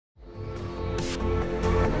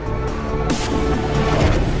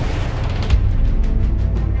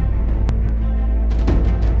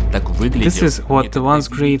This is what the once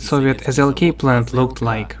great Soviet AZLK plant looked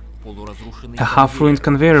like. A half-ruined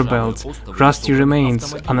conveyor belt, rusty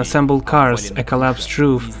remains, unassembled cars, a collapsed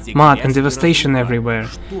roof, mud and devastation everywhere.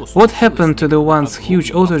 What happened to the once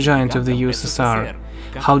huge auto giant of the USSR?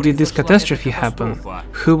 How did this catastrophe happen?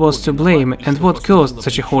 Who was to blame and what caused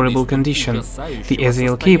such a horrible condition? The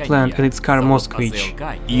AZLK plant and its car Moskvich.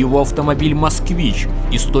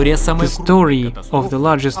 The story of the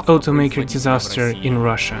largest automaker disaster in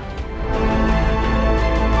Russia.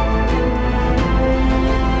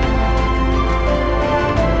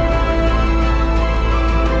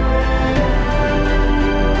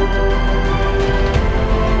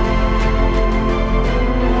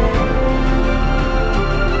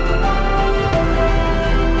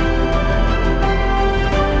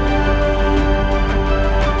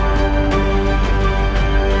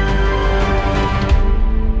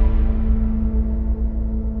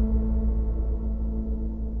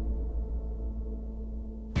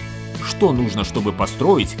 Что нужно, чтобы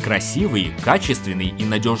построить красивый, качественный и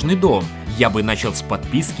надежный дом? Я бы начал с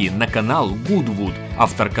подписки на канал Goodwood.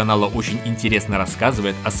 Автор канала очень интересно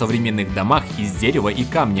рассказывает о современных домах из дерева и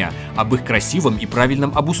камня, об их красивом и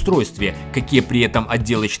правильном обустройстве, какие при этом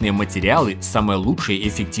отделочные материалы самые лучшие и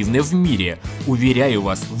эффективные в мире. Уверяю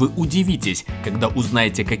вас, вы удивитесь, когда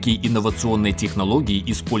узнаете, какие инновационные технологии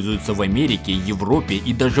используются в Америке, Европе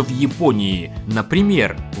и даже в Японии.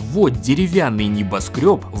 Например, вот деревянный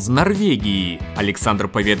небоскреб в Норвегии. Александр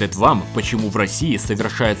поведает вам, почему в России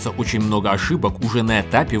совершается очень много ошибок уже на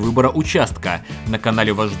этапе выбора участка. На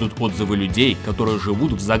канале вас ждут отзывы людей, которые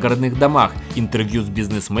живут в загородных домах, интервью с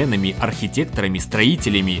бизнесменами, архитекторами,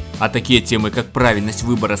 строителями. А такие темы, как правильность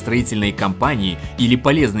выбора строительной компании или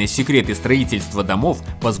полезные секреты строительства домов,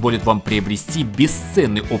 позволят вам приобрести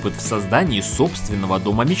бесценный опыт в создании собственного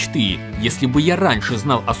дома мечты. Если бы я раньше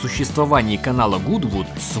знал о существовании канала Goodwood,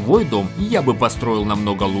 свой дом я бы построил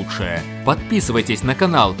намного лучше. Подписывайтесь на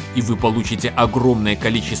канал, и вы получите огромное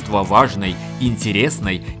количество важной,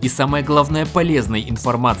 интересной и, самое главное, полезной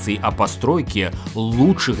информации о постройке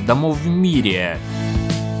лучших домов в мире.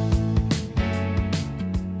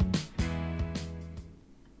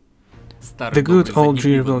 The good old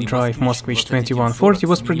rear-wheel drive Moskvich 2140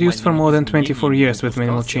 was produced for more than 24 years with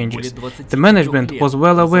minimal changes. The management was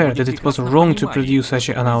well aware that it was wrong to produce such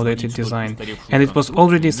an outdated design, and it was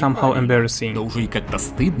already somehow embarrassing. What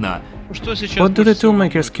do the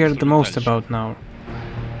toolmakers care the most about now?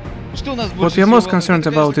 What we are most concerned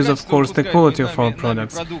about is, of course, the quality of our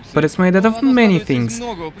products, but it's made out of many things.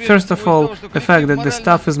 First of all, the fact that the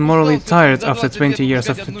staff is morally tired after 20 years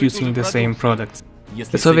of producing the same products.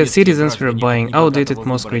 The Soviet citizens were buying outdated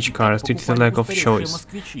Moskvich cars due to the lack of choice,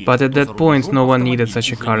 but at that point no one needed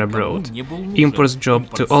such a car abroad. Imports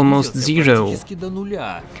dropped to almost zero.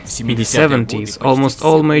 In the 70s, almost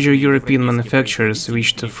all major European manufacturers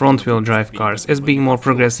switched to front-wheel drive cars as being more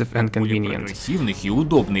progressive and convenient,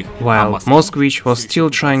 while Moskvich was still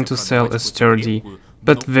trying to sell a sturdy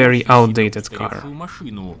but very outdated car.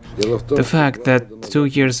 The fact that 2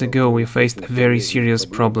 years ago we faced a very serious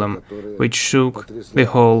problem, which shook the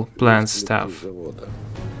whole plant's staff.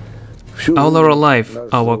 All our life,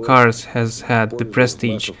 our cars has had the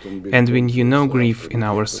prestige, and we knew no grief in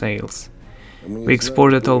our sales. We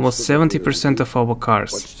exported almost 70% of our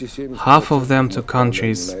cars, half of them to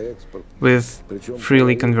countries with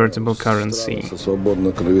freely convertible currency.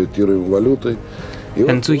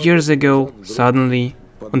 And 2 years ago, suddenly,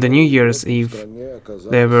 on the New Year's Eve,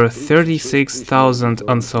 there were 36,000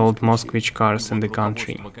 unsold Moskvich cars in the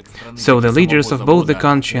country. So the leaders of both the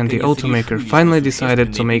country and the automaker finally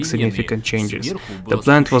decided to make significant changes. The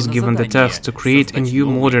plant was given the task to create a new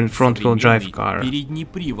modern front-wheel drive car.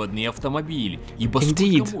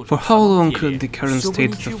 Indeed, for how long could the current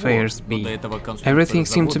state of affairs be? Everything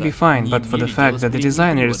seemed to be fine, but for the fact that the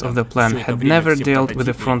designers of the plant had never dealt with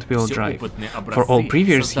a front-wheel drive. For all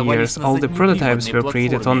previous years, all the prototypes were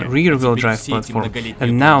created on rear-wheel drive platform,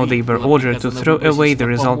 and now they were ordered to throw away the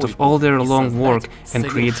result of all their long work and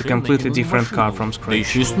create a completely different car from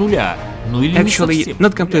scratch. Actually,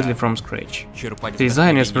 not completely from scratch. The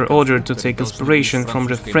designers were ordered to take inspiration from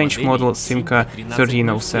the French model Simca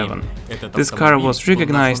 1307. This car was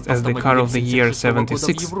recognized as the car of the year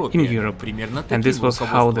 76 in Europe, and this was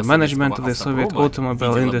how the management of the Soviet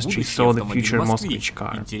automobile industry saw the future Moskvich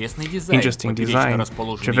car. Interesting design,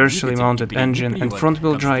 traversially mounted engine and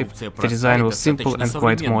front-wheel drive. The design was simply simple and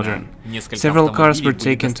quite modern. Several cars were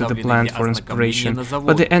taken to the plant for inspiration,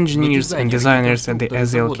 but the engineers and designers at the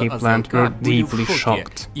AZLK plant were deeply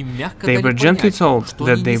shocked. They were gently told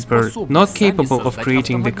that they were not capable of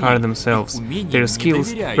creating the car themselves. Their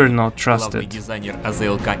skills were not trusted.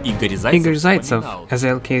 Igor Zaitsev,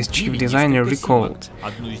 AZLK's chief designer, recalled,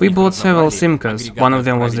 "We bought several Simcas, one of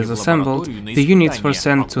them was disassembled, the units were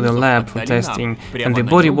sent to the lab for testing, and the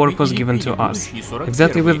bodywork was given to us.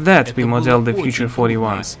 Exactly with that we modeled the future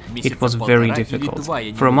 41s. It was very difficult.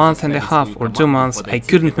 For a month and a half or 2 months I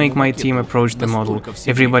couldn't make my team approach the model.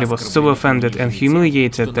 Everybody was so offended and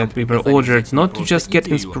humiliated that we were ordered not to just get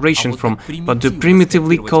inspiration from, but to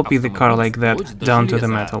primitively copy the car like that down to the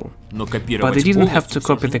metal." But they didn't have to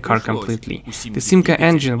copy the car completely. The Simca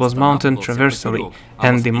engine was mounted transversely,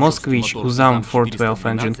 and the Moskvich USAM 412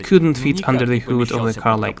 engine couldn't fit under the hood of the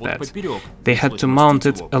car like that. They had to mount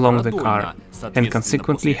it along the car, and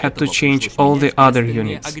consequently had to change all the other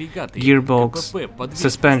units. Gearbox,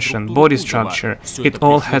 suspension, body structure, it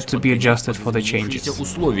all had to be adjusted for the changes.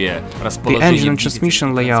 The engine and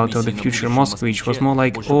transmission layout of the future Moskvich was more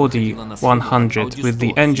like Audi 100, with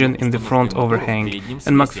the engine in the front overhang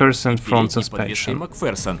and McPherson front suspension.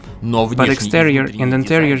 But exterior and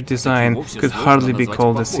interior design could hardly be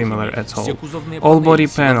called similar at all. All body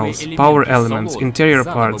panels, power elements, interior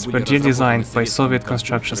parts were redesigned by Soviet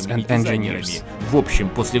constructors and engineers.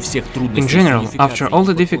 In general, after all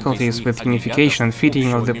the difficulties with unification and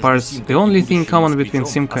fitting of the parts, the only thing common between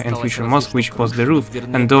Simca and future Moskvich was the roof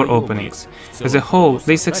and door openings. As a whole,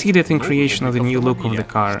 they succeeded in creation of the new look of the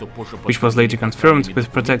car, which was later confirmed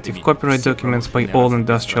with protective copyright documents by all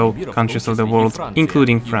industrial countries of the world,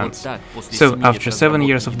 including France. So, after 7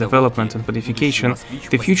 years of development and modification,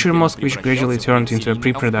 the future Moskvich gradually turned into a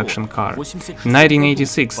pre-production car. In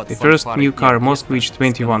 1986, the first new car, Moskvich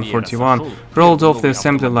 2141, rolled off the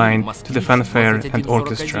assembly line to the fanfare and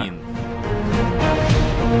orchestra.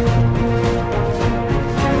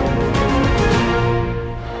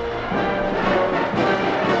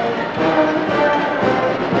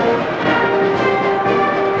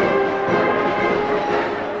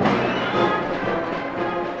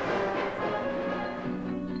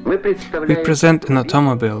 We present an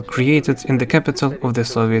automobile created in the capital of the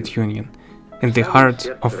Soviet Union, in the heart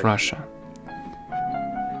of Russia.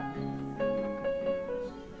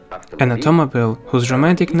 An automobile whose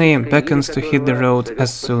romantic name beckons to hit the road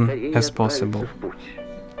as soon as possible.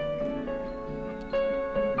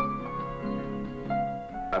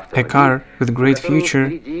 A car with great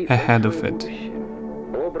future ahead of it.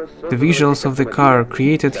 The visuals of the car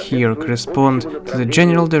created here correspond to the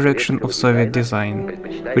general direction of Soviet design,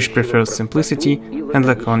 which prefers simplicity and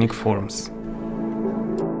laconic forms.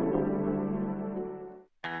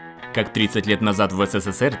 Как 30 лет назад в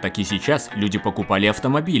СССР, так и сейчас люди покупали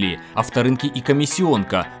автомобили, авторынки и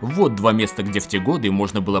комиссионка. Вот два места, где в те годы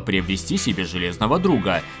можно было приобрести себе железного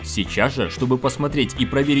друга. Сейчас же, чтобы посмотреть и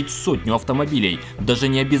проверить сотню автомобилей, даже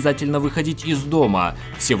не обязательно выходить из дома.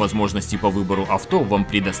 Все возможности по выбору авто вам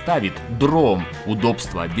предоставит Дром.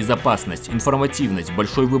 Удобство, безопасность, информативность,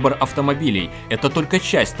 большой выбор автомобилей – это только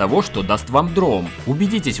часть того, что даст вам Дром.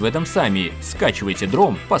 Убедитесь в этом сами. Скачивайте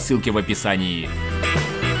Дром по ссылке в описании.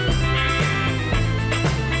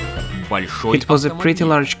 It was a pretty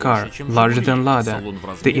large car, larger than Lada.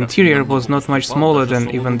 The interior was not much smaller than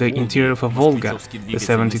even the interior of a Volga. The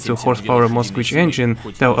 72 horsepower Moskvich engine,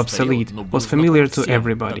 though obsolete, was familiar to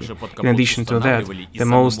everybody. In addition to that, the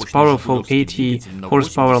most powerful 80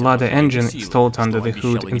 horsepower Lada engine installed under the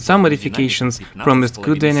hood in some modifications promised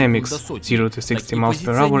good dynamics, 0 to 60 miles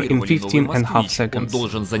per hour in 15.5 seconds.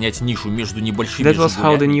 That was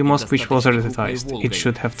how the new Moskvich was advertised. It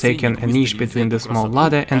should have taken a niche between the small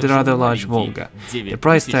Lada and the rather large Volga. The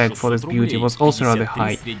price tag for this beauty was also rather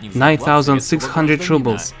high, 9,600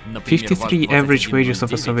 rubles, 53 average wages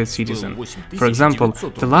of a Soviet citizen. For example,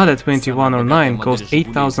 the Lada 2109 cost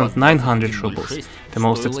 8,900 rubles. The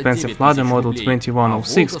most expensive Lada model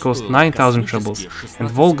 2106 cost 9,000 rubles, and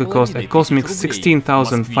Volga cost a cosmic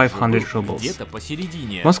 16,500 rubles.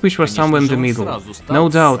 Moskvich was somewhere in the middle. No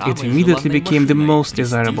doubt, it immediately became the most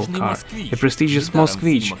desirable car, a prestigious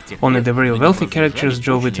Moskvich. Only the very wealthy characters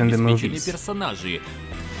drove it in the movies.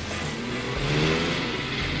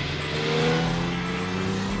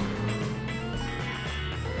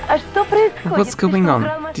 What's going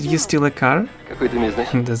on? Did you steal a car?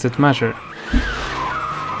 Does it matter?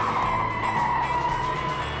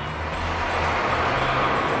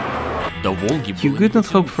 You could not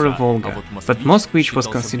hope for a Volga, but Moskvich was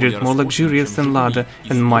considered more luxurious than Lada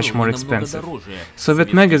and much more expensive.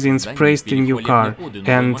 Soviet magazines praised the new car,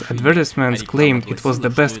 and advertisements claimed it was the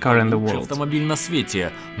best car in the world.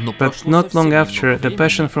 But not long after, the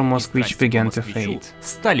passion for Moskvich began to fade.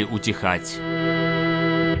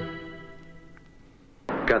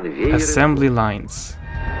 Assembly lines.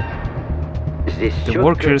 The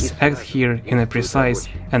workers act here in a precise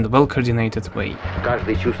and well-coordinated way.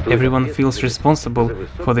 Everyone feels responsible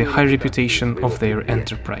for the high reputation of their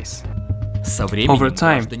enterprise. Over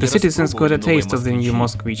time, the citizens got a taste of the new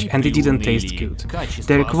Moskvich, and it didn't taste good.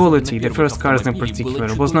 Their quality, the first cars in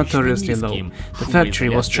particular, was notoriously low. The factory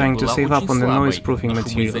was trying to save up on the noise-proofing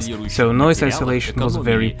materials, so noise isolation was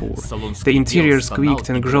very poor. The interior squeaked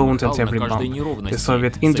and groaned at every bump. The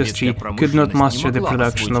Soviet industry could not master the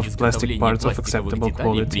production of plastic parts of acceptable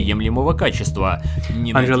quality.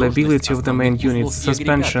 Unreliability of the main units,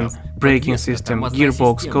 suspension, braking system,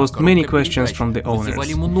 gearbox caused many questions from the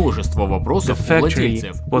owners. The factory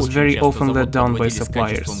was very often let down by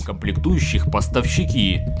suppliers.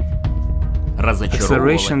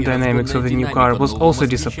 Acceleration dynamics of the new car was also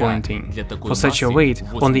disappointing. For such a weight,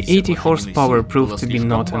 only 80 horsepower proved to be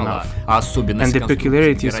not enough. And the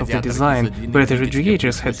peculiarities of the design, where the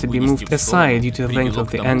radiators had to be moved aside due to the length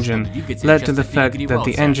of the engine, led to the fact that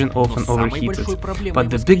the engine often overheated.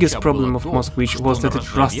 But the biggest problem of Moskvich was that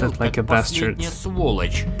it rusted like a bastard.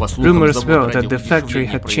 Rumors were that the factory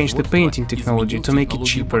had changed the painting technology to make it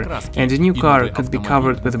cheaper, and the new car could be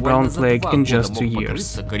covered with brown plague in just 2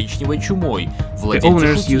 years. The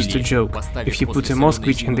owners used to joke, if you put a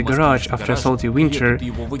Moskvich in the garage after a salty winter,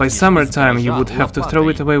 by summertime you would have to throw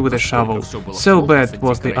it away with a shovel. So bad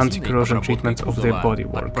was the anti-corrosion treatment of their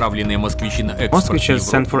bodywork. Moskviches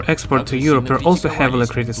sent for export to Europe were also heavily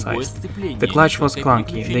criticized. The clutch was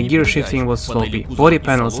clunky, the gear shifting was sloppy, body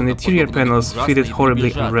panels and interior panels fitted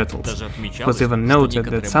horribly and rattled. It was even noted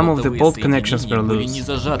that some of the bolt connections were loose.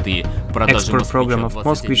 Export program of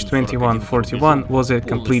Moskvich 2141 was a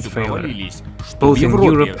complete failure. Both in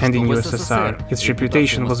Europe and in USSR, its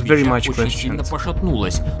reputation was very much questioned.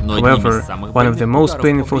 However, one of the most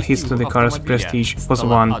painful hits to the car's prestige was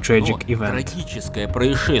one tragic event.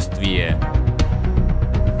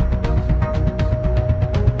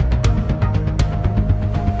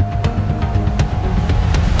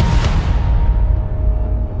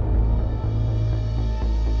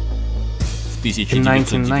 In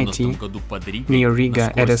 1990, near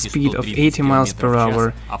Riga, at a speed of 80 miles per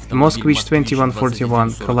hour, the Moskvich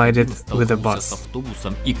 2141 collided with a bus.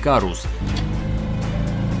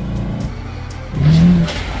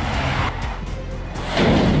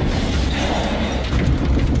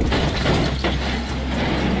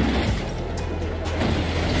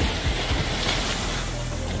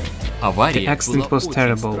 The accident was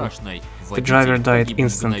terrible. The driver died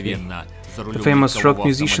instantly. The famous rock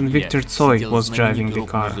musician Viktor Tsoi was driving the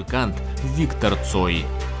car.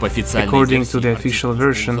 According to the official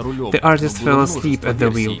version, the artist fell asleep at the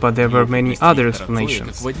wheel, but there were many other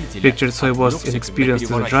explanations. Viktor Tsoi was inexperienced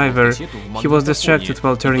as a driver, he was distracted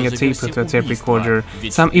while turning a tape to a tape recorder.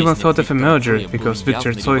 Some even thought of a murder, because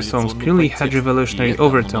Viktor Tsoi songs clearly had revolutionary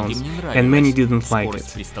overtones, and many didn't like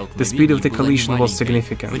it. The speed of the collision was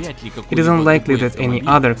significant. It is unlikely that any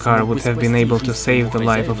other car would have been able to save the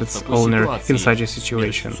life of its owner in such a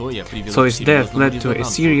situation. Tsoi's death led to a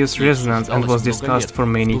serious resonance and was discussed for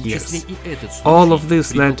many years. All of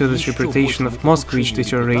this led to the reputation of Moskvich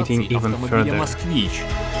deteriorating even further.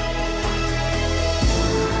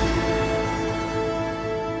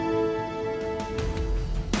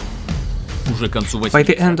 By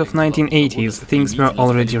the end of 1980s, things were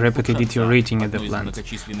already rapidly deteriorating at the plant.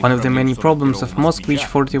 One of the many problems of Moskvich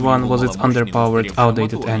 41 was its underpowered,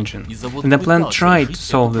 outdated engine. And the plant tried to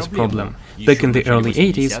solve this problem. Back in the early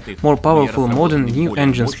 80s, more powerful, modern, new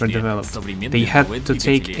engines were developed. They had to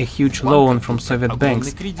take a huge loan from Soviet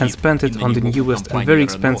banks and spend it on the newest and very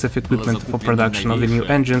expensive equipment for production of the new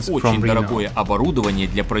engines from Reno.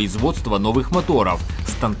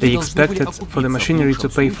 They expected for the machinery to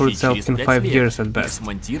pay for itself in 5 years at best.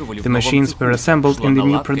 The machines were assembled in the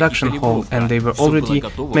new production hall, and they were already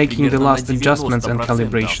making the last adjustments and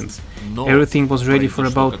calibrations. Everything was ready for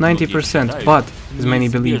about 90%, but as many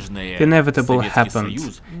believe, the inevitable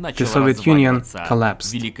happened. The Soviet Union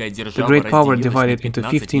collapsed. The great power divided into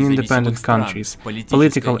 15 independent countries.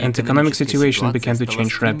 Political and economic situation began to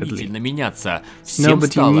change rapidly.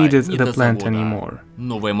 Nobody needed the plant anymore.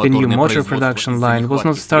 The new motor production line was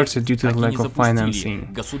not started due to the lack of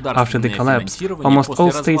financing. After the collapse, almost all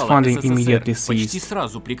state funding immediately ceased.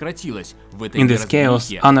 In this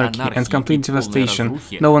chaos, anarchy and complete devastation,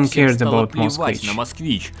 no one cared about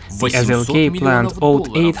Moskvich. The AZLK plant owed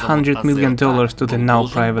 $800 million to the now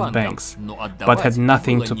private banks, but had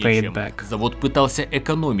nothing to pay it back.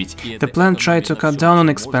 The plant tried to cut down on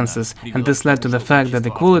expenses, and this led to the fact that the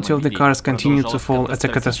quality of the cars continued to fall at a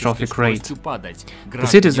catastrophic rate. The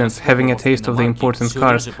citizens, having a taste of the important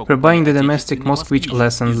cars, were buying the domestic Moskvich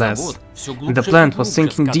less and less. And the plant was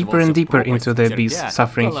sinking deeper and deeper into the abyss,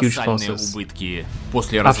 suffering huge losses.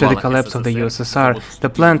 After the collapse of the USSR, the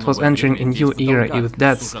plant was entering a new era with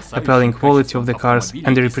debts, appalling quality of the cars,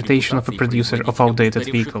 and the reputation of a producer of outdated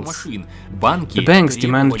vehicles. The banks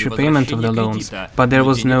demanded repayment of the loans, but there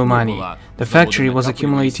was no money. The factory was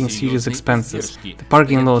accumulating serious expenses. The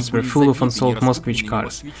parking lots were full of unsold Moskvich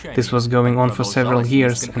cars. This was going on for several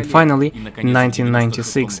years, and finally, in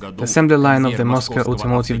 1996, the assembly line of the Moscow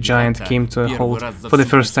automotive giant came to a halt for the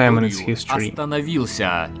first time in its history.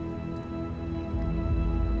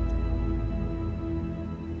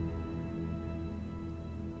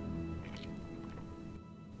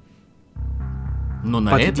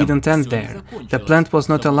 But it didn't end there. The plant was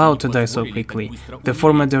not allowed to die so quickly. The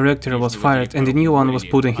former director was fired and a new one was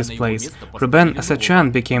put in his place. Ruben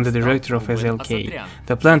Asachan became the director of AZLK.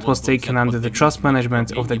 The plant was taken under the trust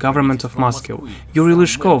management of the government of Moscow. Yuri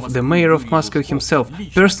Lyshkov, the mayor of Moscow himself,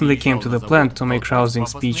 personally came to the plant to make rousing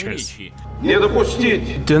speeches.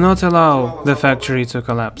 Do not allow the factory to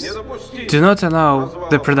collapse. Do not allow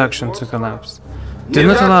the production to collapse. Do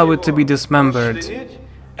not allow it to be dismembered.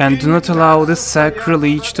 And do not allow the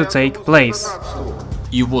sacrilege to take place.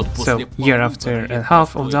 So, year after a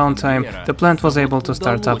half of downtime, the plant was able to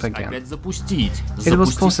start up again. It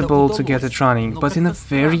was possible to get it running, but in a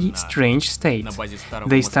very strange state.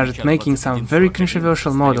 They started making some very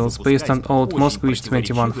controversial models based on old Moskvich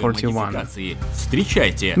 2141.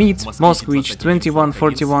 Meet Moskvich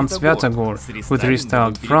 2141 Svyatogor with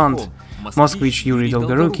restyled front, Moskvich Yuri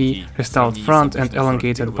Dolgoruki, restyled front and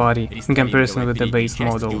elongated body in comparison with the base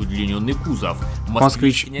model.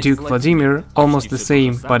 Moskvich Duke Vladimir, almost the same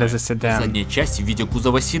but as a sedan.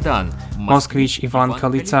 Moskvich Ivan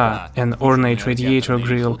Kalita, an ornate radiator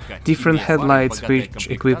grille, different headlights, rich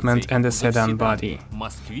equipment and a sedan body.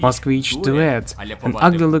 Moskvich Duet, an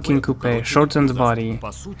ugly-looking coupe, shortened body.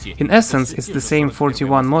 In essence, it's the same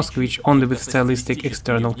 41 Moskvich, only with stylistic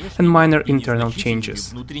external and minor internal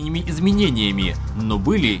changes.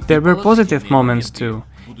 There were positive moments too.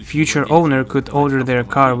 Future owner could order their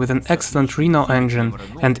car with an excellent Renault engine,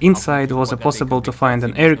 and inside was possible to find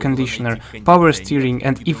an air conditioner, power steering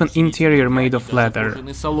and even interior made of leather.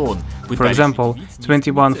 For example,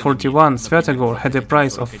 2141 Svyatogor had a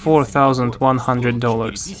price of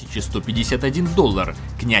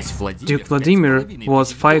 $4,100. Duke Vladimir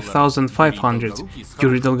was $5,500.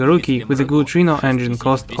 Yuri Dolgoruki with a good Renault engine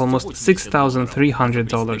cost almost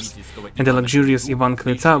 $6,300. And the luxurious Ivan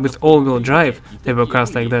Kalita with all-wheel drive, there were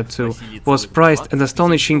cars like that too, was priced at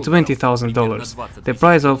astonishing $20,000, the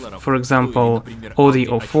price of, for example, Audi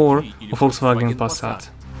A4 or Volkswagen Passat.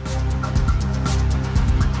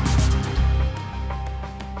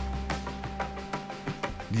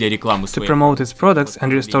 To promote its products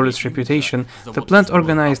and restore its reputation, the plant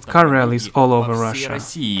organized car rallies all over Russia.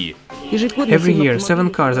 Every year, 7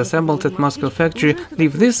 cars assembled at Moscow factory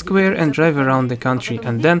leave this square and drive around the country,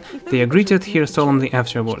 and then they are greeted here solemnly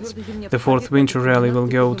afterwards. The 4th winter rally will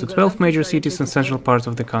go to 12 major cities in central part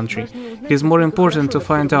of the country. It is more important to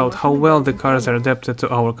find out how well the cars are adapted to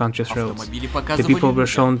our country's roads. The people were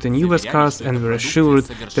shown the newest cars and were assured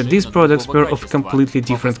that these products were of completely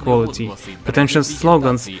different quality. Potential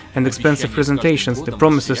slogans and expensive presentations, the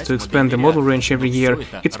promises to expand the model range every year,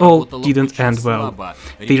 it all didn't end well.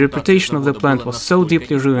 The reputation of the plant was so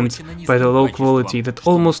deeply ruined by the low quality that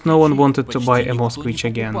almost no one wanted to buy a Moskvich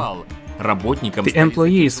again. The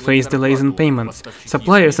employees faced delays in payments,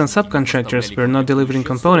 suppliers and subcontractors were not delivering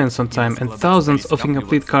components on time, and thousands of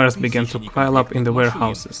incomplete cars began to pile up in the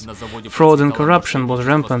warehouses. Fraud and corruption was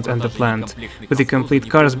rampant at the plant, with the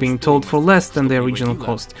complete cars being sold for less than the original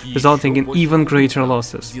cost, resulting in even greater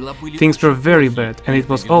losses. Things were very bad, and it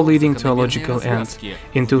was all leading to a logical end.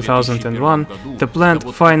 In 2001, the plant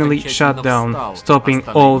finally shut down, stopping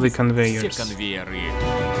all the conveyors.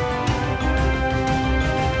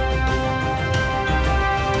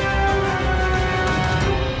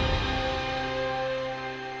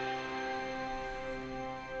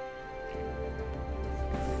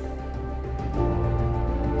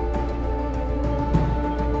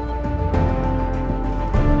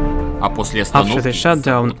 After the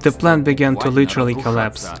shutdown, the plant began to literally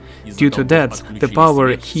collapse. Due to that, the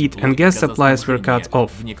power, heat and gas supplies were cut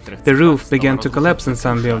off. The roof began to collapse in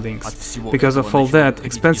some buildings. Because of all that,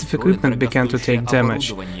 expensive equipment began to take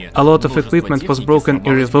damage. A lot of equipment was broken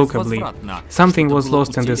irrevocably. Something was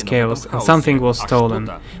lost in this chaos, and something was stolen.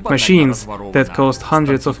 Machines that cost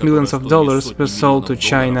hundreds of millions of dollars were sold to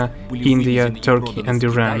China, India, Turkey and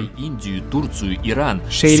Iran.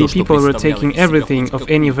 Shady people were taking everything of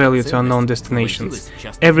any value to unknown destinations.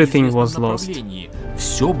 Everything was lost.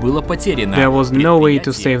 There was no way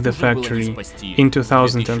to save the factory. In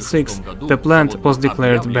 2006, the plant was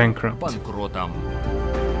declared bankrupt.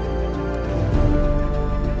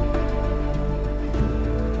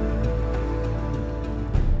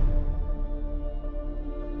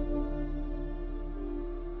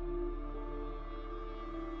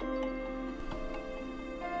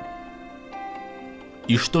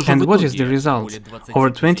 And what is the result? Over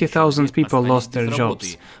 20,000 people lost their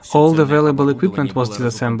jobs. All the valuable equipment was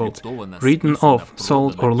disassembled, written off,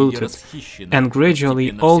 sold or looted. And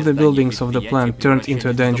gradually all the buildings of the plant turned into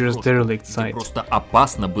a dangerous derelict site.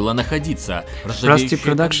 Rusty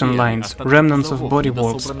production lines, remnants of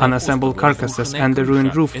bodyworks, unassembled carcasses and the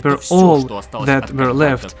ruined roof were all that were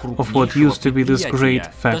left of what used to be this great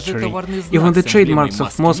factory. Even the trademarks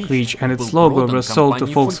of Moskvich and its logo were sold to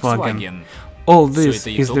Volkswagen. All this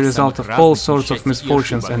is the result of all sorts of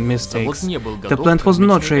misfortunes and mistakes. The plant was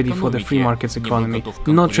not ready for the free market's economy,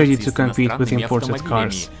 not ready to compete with imported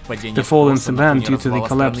cars. The fall in demand due to the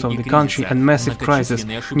collapse of the country and massive crisis,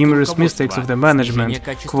 numerous mistakes of the management,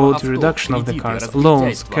 quality reduction of the cars,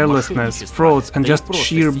 loans, carelessness, frauds and just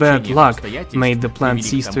sheer bad luck made the plant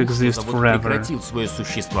cease to exist forever.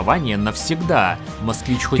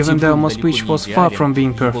 Even though Moskvich was far from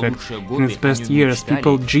being perfect, in its best years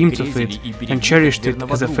people dreamed of it and cherished it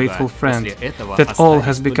as a faithful friend, that all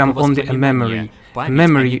has become only a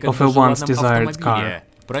memory of a once desired car.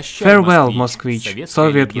 Farewell, Moskvich,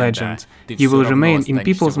 Soviet legend. You will remain in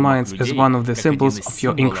people's minds as one of the symbols of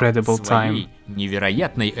your incredible time.